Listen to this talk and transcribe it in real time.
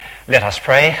Let us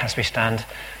pray as we stand.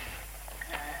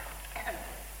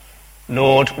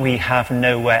 Lord, we have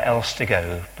nowhere else to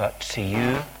go but to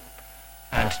you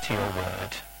and to your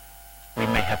word. We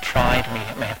may have tried,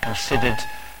 we may have considered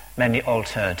many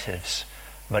alternatives,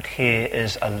 but here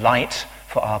is a light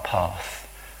for our path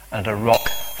and a rock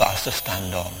for us to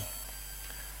stand on.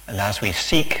 And as we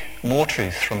seek more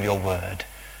truth from your word,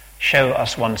 show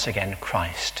us once again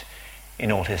Christ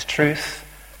in all his truth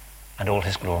and all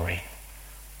his glory.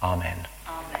 Amen.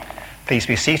 Amen. Please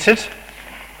be seated.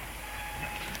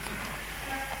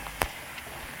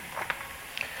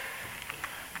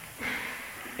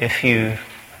 If you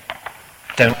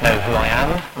don't know who I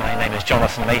am, my name is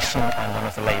Jonathan Mason. I'm one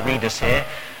of the lay readers here.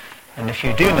 And if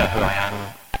you do know who I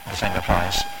am, the same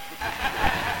applies.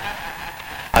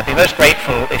 I'd be most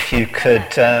grateful if you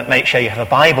could make sure you have a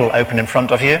Bible open in front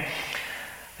of you.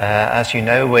 As you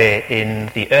know, we're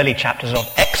in the early chapters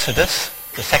of Exodus,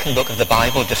 the second book of the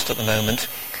Bible just at the moment,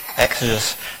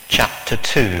 Exodus chapter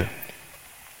 2.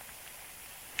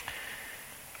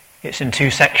 It's in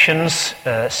two sections,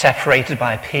 separated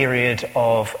by a period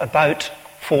of about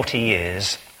 40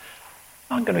 years.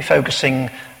 I'm going to be focusing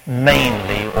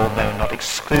mainly, although not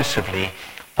exclusively,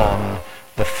 on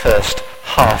the first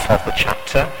half of the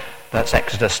chapter. That's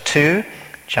Exodus 2,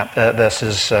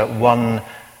 verses 1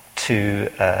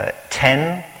 to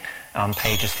 10, on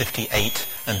pages 58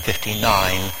 and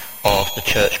 59 of the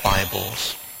church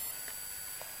Bibles.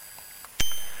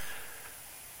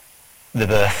 The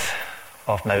birth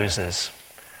of Moses.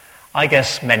 I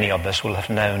guess many of us will have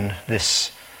known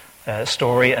this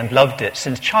story and loved it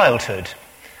since childhood.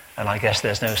 And I guess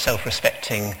there's no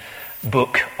self-respecting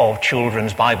book of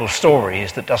children's Bible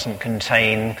stories that doesn't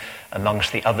contain,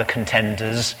 amongst the other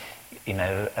contenders,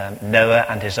 Noah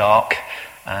and his ark,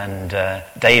 and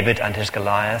David and his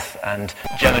Goliath, and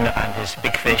Jonah and his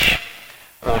big fish,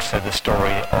 also the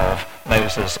story of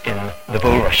Moses in the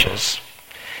bulrushes.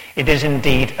 It is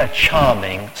indeed a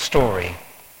charming story.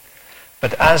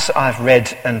 But as I've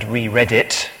read and reread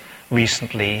it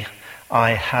recently,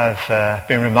 I have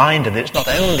been reminded that it's not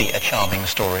only a charming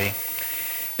story,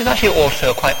 it's actually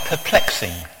also a quite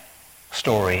perplexing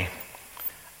story.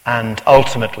 And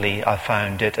ultimately, I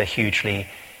found it a hugely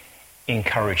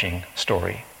encouraging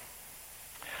story.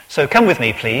 So come with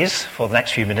me, please, for the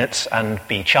next few minutes and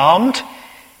be charmed,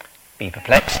 be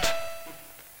perplexed,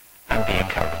 and be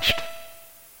encouraged.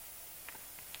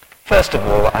 First of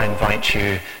all, I invite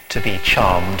you to be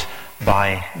charmed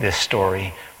by this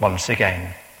story once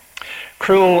again.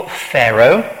 Cruel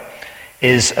Pharaoh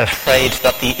is afraid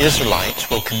that the Israelites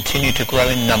will continue to grow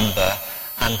in number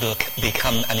and will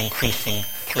become an increasing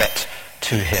threat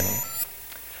to him.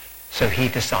 So he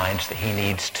decides that he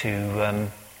needs to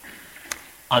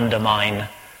undermine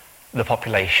the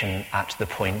population at the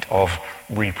point of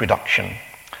reproduction.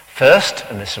 First,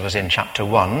 and this was in chapter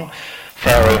 1,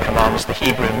 Pharaoh commands the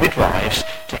Hebrew midwives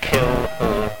to kill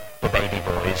all the baby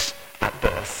boys at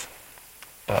birth.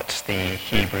 But the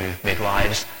Hebrew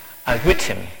midwives outwit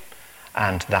him,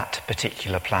 and that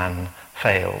particular plan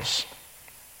fails.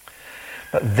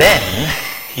 But then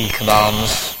he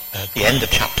commands, at the end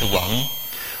of chapter 1,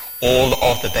 all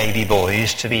of the baby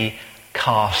boys to be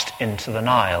cast into the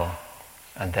Nile,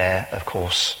 and there, of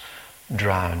course,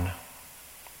 drown.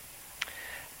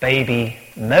 Baby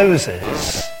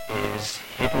Moses is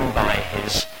hidden by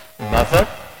his mother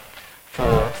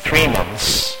for 3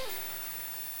 months,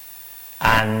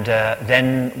 and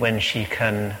then when she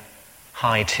can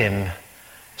hide him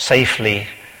safely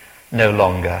no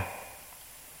longer,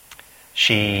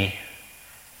 she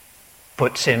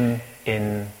puts him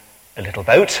in a little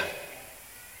boat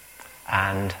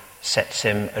and sets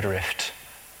him adrift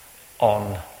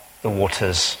on the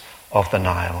waters of the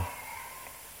Nile.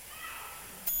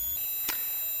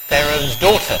 Pharaoh's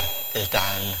daughter is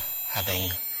down having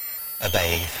a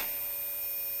bathe.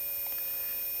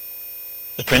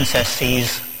 The princess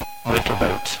sees a little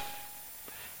boat,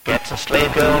 gets a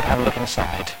slave girl to have a look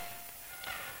inside,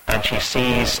 and she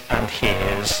sees and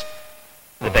hears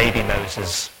the baby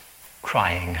Moses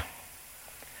crying.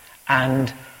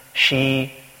 And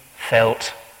she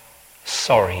felt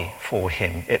sorry for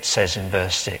him, it says in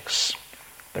verse 6.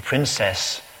 The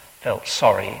princess felt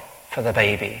sorry for the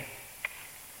baby.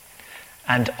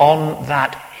 And on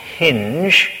that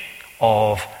hinge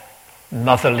of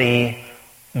motherly,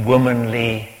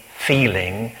 womanly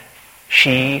feeling,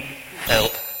 she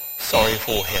felt sorry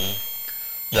for him.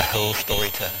 The whole story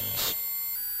turns.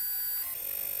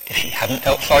 If she hadn't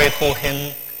felt sorry for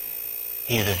him,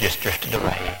 he would have just drifted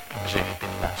away and presumably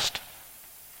been lost.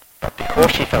 But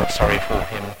because she felt sorry for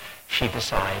him, she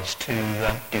decides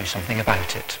to do something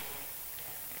about it.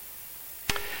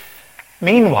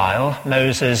 Meanwhile,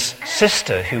 Moses'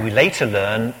 sister, who we later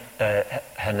learn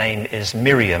her name is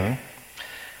Miriam,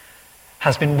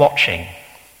 has been watching.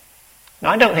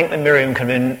 Now, I don't think that Miriam could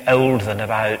have been older than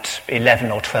about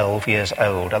 11 or 12 years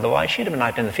old, otherwise she'd have been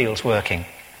out in the fields working.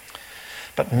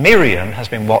 But Miriam has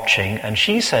been watching, and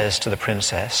she says to the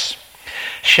princess,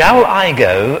 "Shall I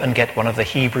go and get one of the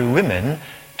Hebrew women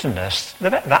to nurse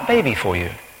that baby for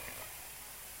you?"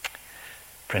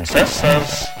 Princess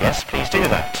says, "Yes, please do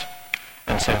that."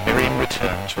 And so Miriam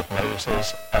returns with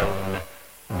Moses' own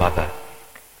mother.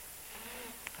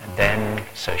 And then,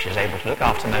 so she's able to look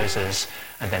after Moses,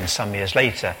 and then some years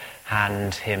later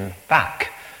hand him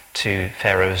back to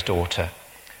Pharaoh's daughter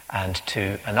and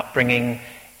to an upbringing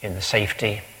in the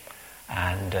safety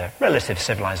and relative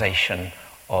civilization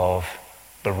of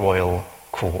the royal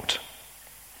court.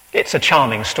 It's a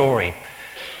charming story.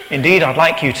 Indeed, I'd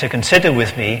like you to consider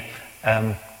with me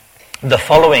the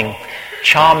following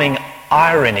charming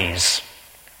ironies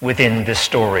within this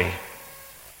story.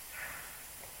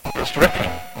 It's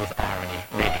dripping with irony,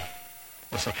 really,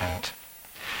 this account.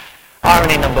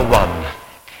 Irony number one.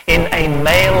 In a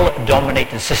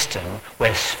male-dominated system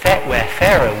where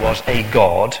Pharaoh was a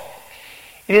god,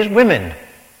 it is women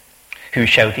who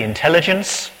show the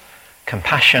intelligence,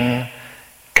 compassion,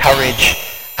 courage,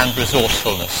 and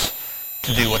resourcefulness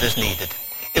to do what is needed.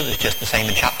 It was just the same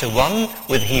in chapter 1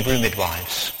 with Hebrew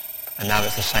midwives, and now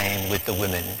it's the same with the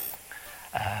women.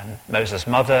 Moses'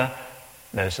 mother,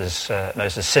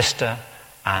 Moses' sister,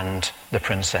 and the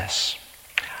princess.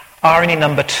 Irony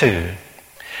number two.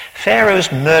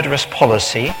 Pharaoh's murderous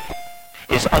policy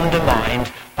is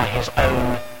undermined by his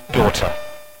own daughter,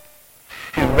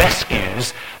 who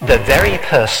rescues the very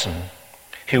person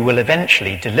who will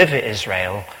eventually deliver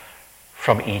Israel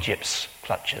from Egypt's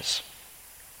clutches.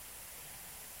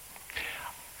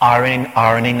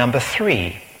 Irony number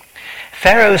three.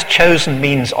 Pharaoh's chosen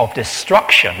means of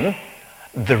destruction,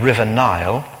 the River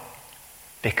Nile,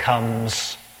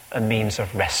 becomes a means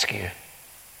of rescue,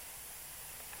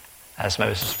 as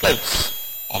Moses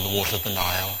floats on the water of the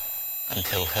Nile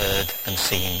until heard and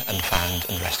seen and found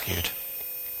and rescued.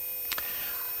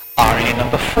 Irony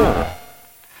number four.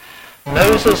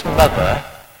 Moses' mother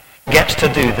gets to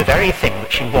do the very thing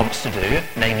that she wants to do,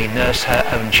 namely nurse her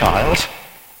own child,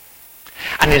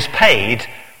 and is paid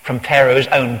from Pharaoh's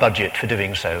own budget for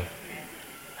doing so.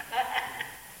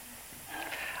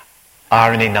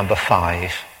 Irony number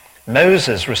five.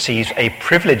 Moses receives a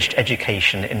privileged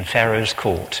education in Pharaoh's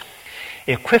court,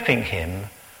 equipping him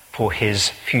for his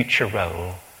future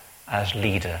role as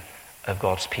leader of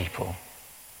God's people.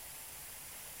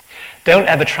 Don't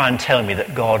ever try and tell me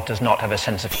that God does not have a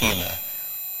sense of humour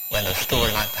when a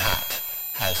story like that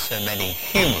has so many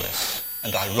humorous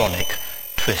and ironic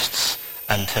twists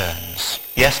and turns.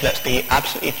 Yes, let's be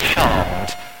absolutely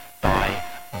charmed by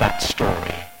that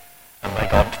story and by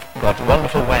God's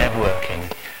wonderful way of working.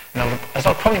 Now, as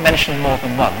I'll probably mention more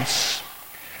than once,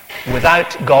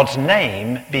 without God's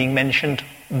name being mentioned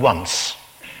once,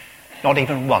 not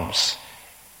even once,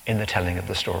 in the telling of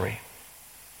the story.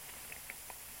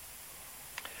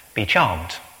 Be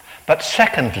charmed. But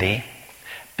secondly,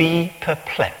 be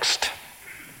perplexed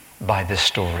by this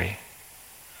story.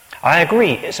 I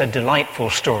agree, it's a delightful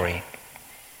story,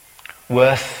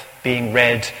 worth being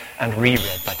read and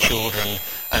reread by children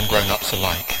and grown-ups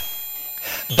alike.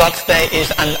 But there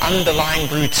is an underlying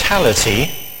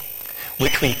brutality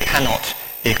which we cannot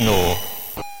ignore.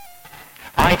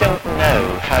 I don't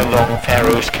know how long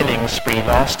Pharaoh's killing spree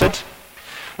lasted,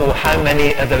 or how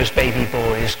many of those baby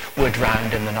boys were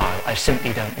drowned in the Nile. I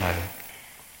simply don't know.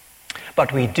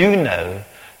 But we do know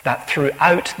that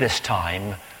throughout this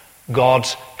time,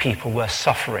 God's people were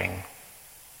suffering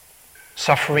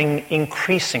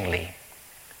increasingly.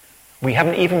 We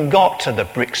haven't even got to the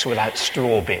bricks without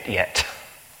straw bit yet.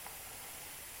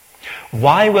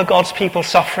 Why were God's people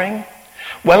suffering?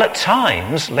 Well, at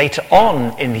times, later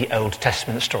on in the Old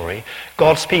Testament story,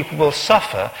 God's people will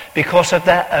suffer because of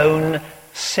their own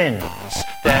sins,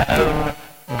 their own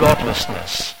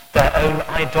godlessness, their own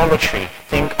idolatry.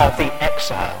 Think of the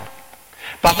exile.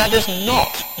 But that is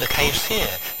not the case here.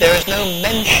 There is no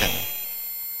mention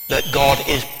that God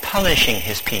is punishing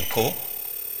his people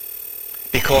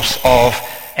because of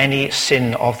any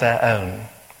sin of their own.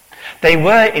 They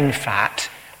were, in fact,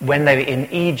 when they were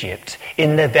in Egypt,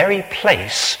 in the very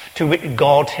place to which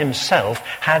God himself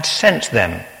had sent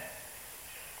them.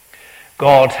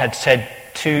 God had said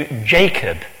to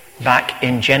Jacob back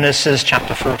in Genesis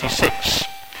chapter 46,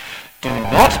 "Do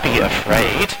not be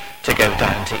afraid to go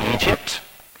down to Egypt,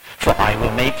 for I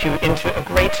will make you into a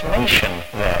great nation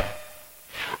there.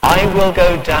 I will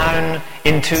go down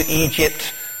into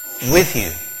Egypt with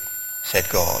you, said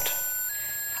God,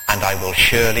 and I will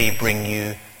surely bring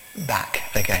you back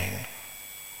again.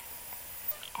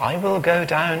 I will go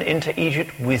down into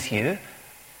Egypt with you,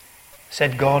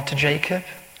 said God to Jacob.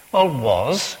 Well,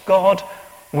 was God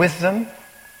with them?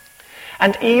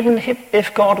 And even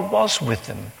if God was with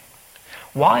them,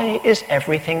 why is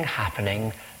everything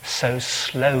happening so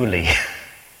slowly?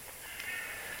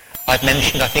 I've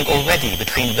mentioned, I think already,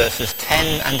 between verses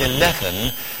 10 and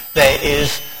 11, there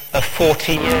is a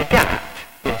 40-year gap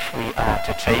if we are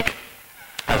to take,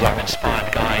 as our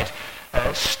inspired guide,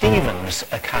 Stephen's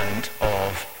account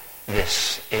of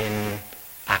this in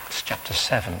Acts chapter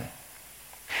 7.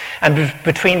 And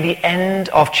between the end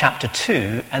of chapter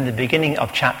 2 and the beginning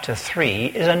of chapter 3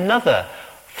 is another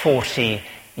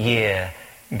 40-year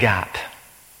gap.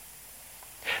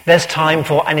 There's time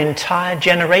for an entire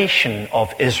generation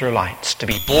of Israelites to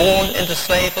be born into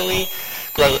slavery,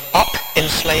 grow up in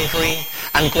slavery,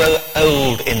 and grow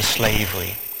old in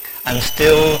slavery. And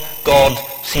still God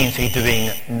seems to be doing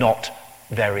not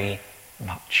very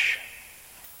much.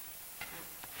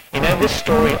 You know, this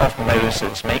story of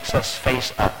Moses makes us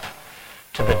face up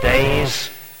to the days,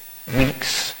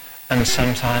 weeks, and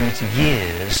sometimes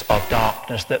years of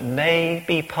darkness that may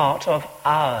be part of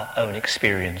our own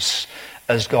experience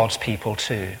as God's people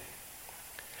too.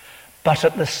 But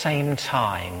at the same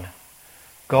time,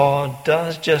 God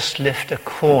does just lift a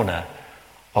corner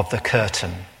of the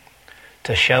curtain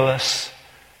to show us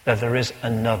that there is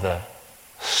another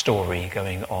story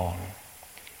going on.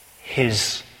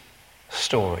 His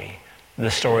story,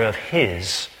 the story of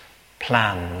his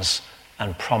plans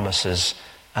and promises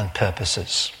and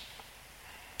purposes.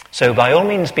 So by all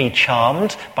means be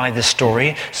charmed by this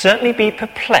story, certainly be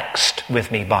perplexed with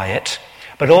me by it,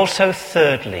 but also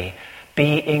thirdly,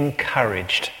 be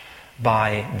encouraged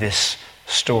by this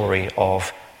story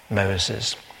of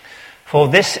Moses. For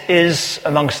this is,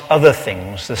 amongst other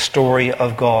things, the story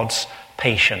of God's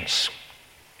patience.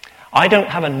 I don't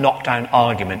have a knockdown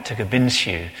argument to convince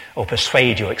you or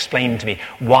persuade you or explain to me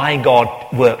why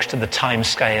God works to the time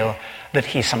scale that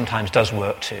he sometimes does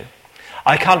work to.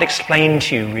 I can't explain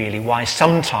to you really why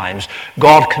sometimes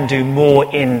God can do more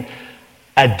in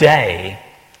a day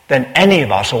than any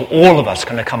of us or all of us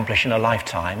can accomplish in a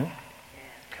lifetime,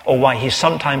 or why he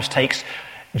sometimes takes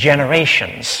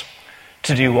generations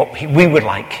to do what we would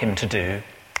like him to do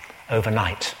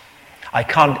overnight. I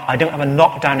don't have a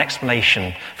knockdown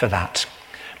explanation for that,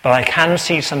 but I can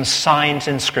see some signs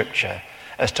in Scripture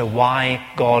as to why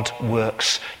God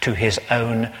works to his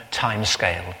own time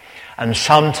scale. And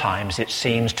sometimes it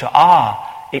seems to our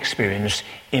experience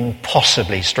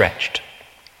impossibly stretched.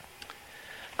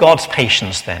 God's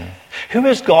patience then. Who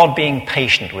is God being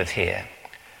patient with here?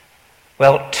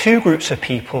 Well, two groups of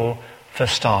people for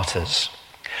starters.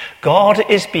 God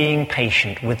is being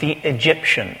patient with the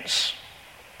Egyptians.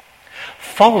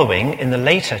 Following in the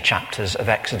later chapters of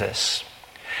Exodus,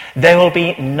 there will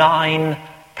be 9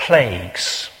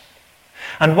 plagues.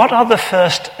 And what are the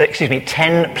first,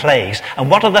 10 plagues,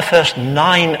 and what are the first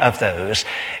 9 of those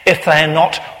if they are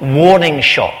not warning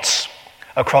shots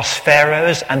across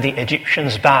Pharaoh's and the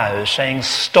Egyptians' bows saying,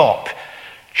 stop,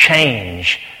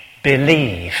 change,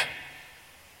 believe?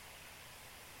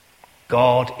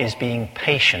 God is being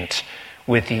patient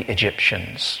with the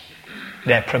Egyptians.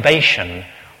 Their probation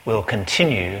will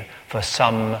continue for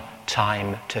some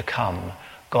time to come.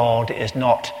 God is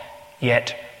not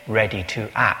yet ready to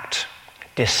act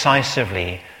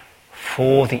decisively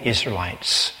for the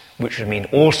Israelites, which would mean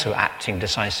also acting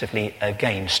decisively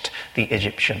against the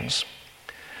Egyptians.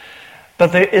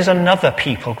 But there is another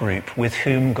people group with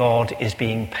whom God is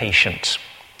being patient,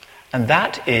 and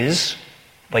that is,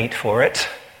 wait for it,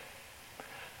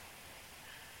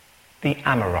 the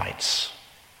Amorites.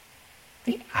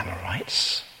 The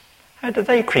Amorites? How did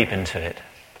they creep into it?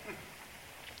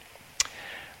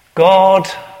 God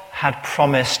had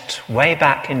promised way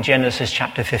back in Genesis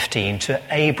chapter 15 to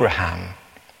Abraham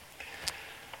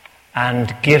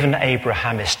and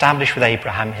established with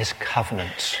Abraham his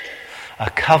covenant. A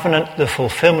covenant, the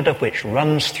fulfillment of which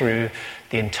runs through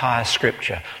the entire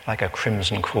Scripture like a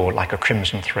crimson cord, like a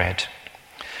crimson thread.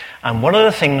 And one of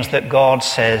the things that God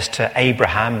says to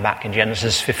Abraham back in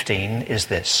Genesis 15 is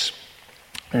this: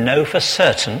 know for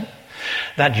certain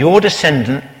that your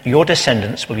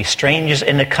descendants will be strangers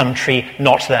in a country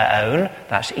not their own,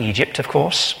 that's Egypt, of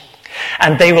course,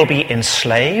 and they will be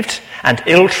enslaved and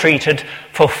ill-treated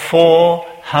for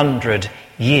 400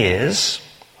 years.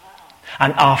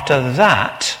 And after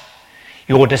that,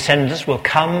 your descendants will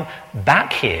come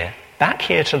back here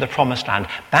to the promised land,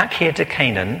 back here to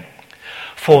Canaan,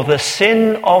 for the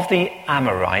sin of the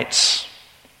Amorites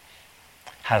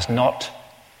has not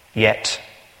yet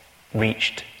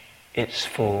reached its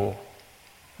full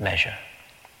measure.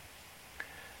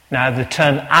 Now, the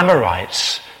term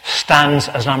Amorites stands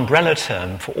as an umbrella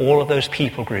term for all of those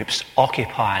people groups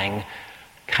occupying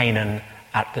Canaan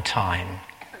at the time,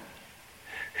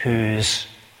 whose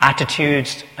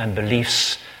attitudes and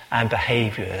beliefs and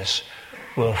behaviors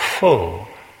were full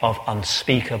of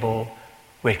unspeakable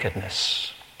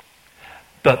wickedness.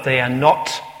 But they are not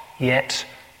yet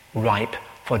ripe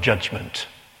for judgment.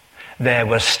 There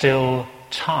was still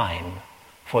time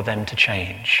for them to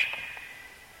change.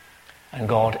 And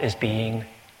God is being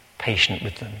patient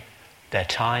with them. Their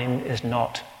time is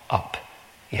not up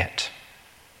yet.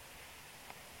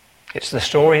 It's the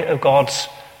story of God's,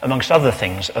 amongst other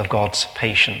things, of God's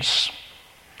patience.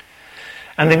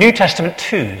 And the New Testament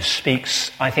too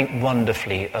speaks, I think,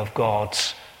 wonderfully of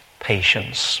God's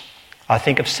patience. I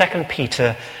think of 2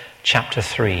 Peter chapter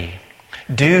 3.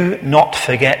 Do not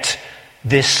forget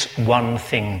this one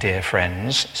thing, dear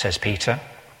friends, says Peter.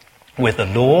 With the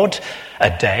Lord,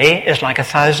 a day is like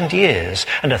 1,000 years,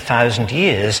 and 1,000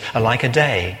 years are like a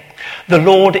day. The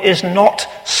Lord is not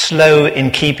slow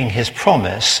in keeping his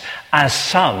promise, as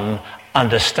some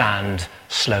understand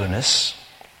slowness.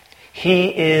 He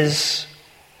is,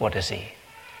 what is he?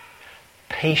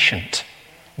 Patient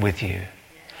with you,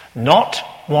 not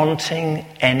wanting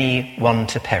anyone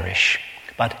to perish,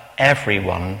 but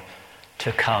everyone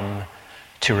to come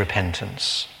to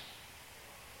repentance.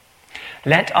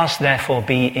 Let us therefore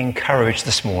be encouraged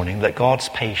this morning that God's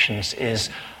patience is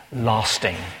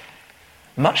lasting,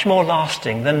 much more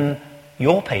lasting than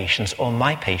your patience or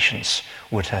my patience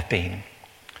would have been.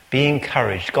 Be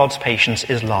encouraged, God's patience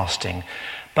is lasting.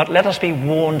 But let us be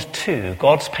warned too,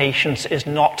 God's patience is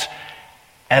not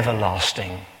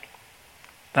everlasting.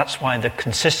 That's why the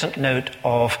consistent note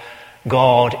of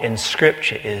God in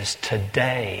Scripture is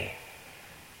today.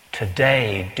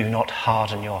 Today, do not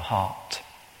harden your heart.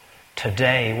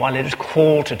 Today, while it is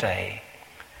called today,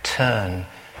 turn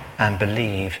and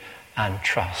believe and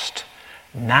trust.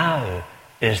 Now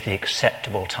is the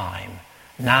acceptable time.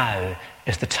 Now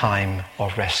is the time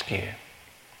of rescue.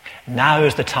 Now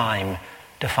is the time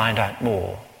to find out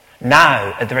more.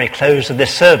 Now, at the very close of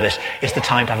this service, is the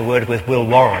time to have a word with Will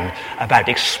Warren about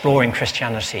exploring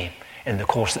Christianity in the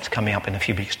course that's coming up in a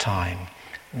few weeks' time.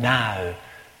 Now,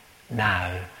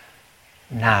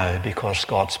 because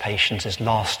God's patience is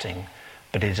lasting,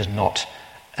 but it is not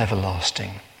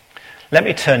everlasting. Let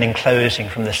me turn in closing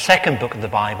from the second book of the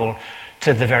Bible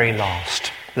to the very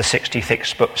last, the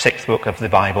 66th book of the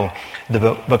Bible, the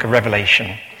book of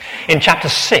Revelation. In chapter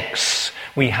 6,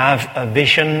 we have a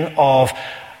vision of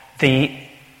the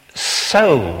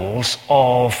souls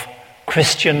of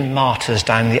Christian martyrs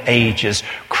down the ages,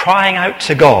 crying out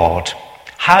to God,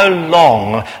 "How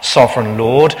long, sovereign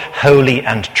Lord, holy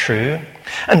and true,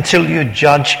 until you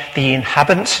judge the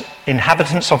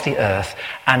inhabitants of the earth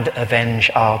and avenge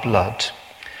our blood?"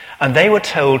 And they were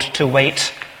told to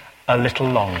wait a little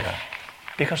longer,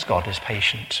 because God is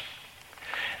patient.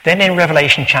 Then in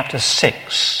Revelation chapter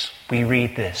 6, we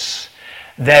read this: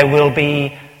 "There will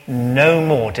be no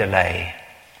more delay,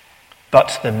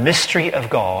 but the mystery of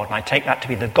God," and I take that to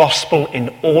be the gospel in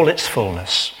all its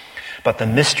fullness, "but the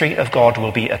mystery of God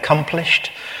will be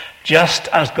accomplished, just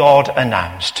as God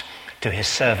announced to his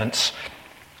servants,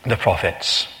 the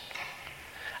prophets."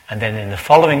 And then in the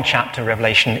following chapter,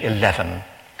 Revelation 11,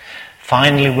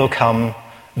 "Finally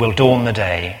will dawn the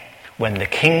day when the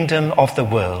kingdom of the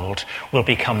world will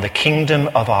become the kingdom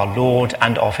of our Lord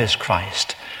and of his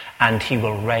Christ, and he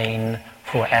will reign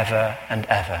forever and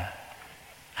ever.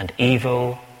 And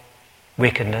evil,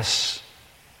 wickedness,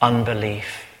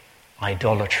 unbelief,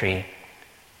 idolatry,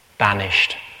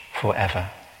 banished forever."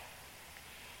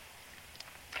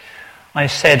 I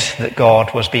said that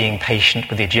God was being patient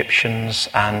with the Egyptians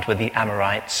and with the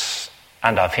Amorites,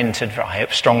 and I've hinted, I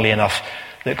hope strongly enough,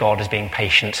 that God is being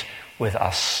patient with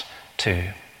us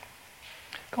too.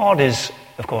 God is,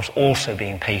 of course, also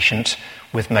being patient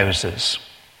with Moses.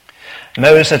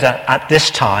 Moses at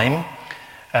this time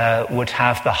would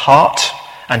have the heart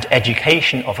and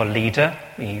education of a leader.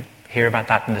 We hear about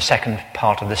that in the second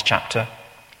part of this chapter.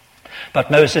 But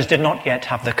Moses did not yet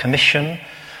have the commission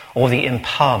or the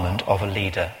empowerment of a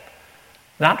leader.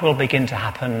 That will begin to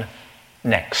happen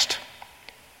next,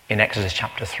 in Exodus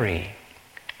chapter 3.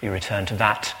 We return to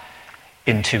that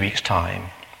in 2 weeks'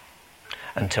 time.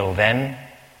 Until then,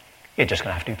 you're just going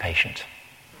to have to be patient.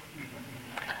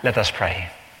 Let us pray.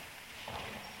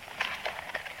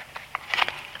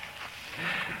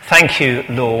 Thank you,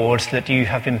 Lord, that you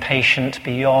have been patient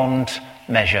beyond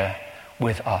measure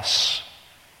with us.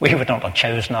 We would not have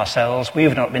chosen ourselves. We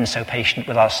would not have been so patient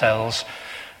with ourselves,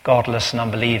 godless and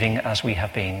unbelieving as we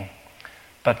have been.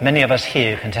 But many of us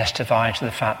here can testify to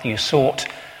the fact that you sought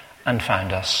and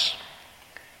found us.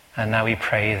 And now we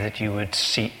pray that you would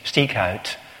seek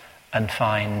out and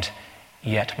find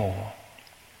yet more.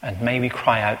 And may we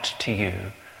cry out to you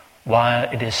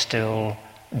while it is still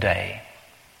day,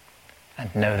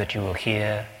 and know that you will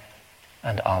hear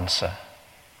and answer.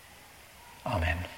 Amen.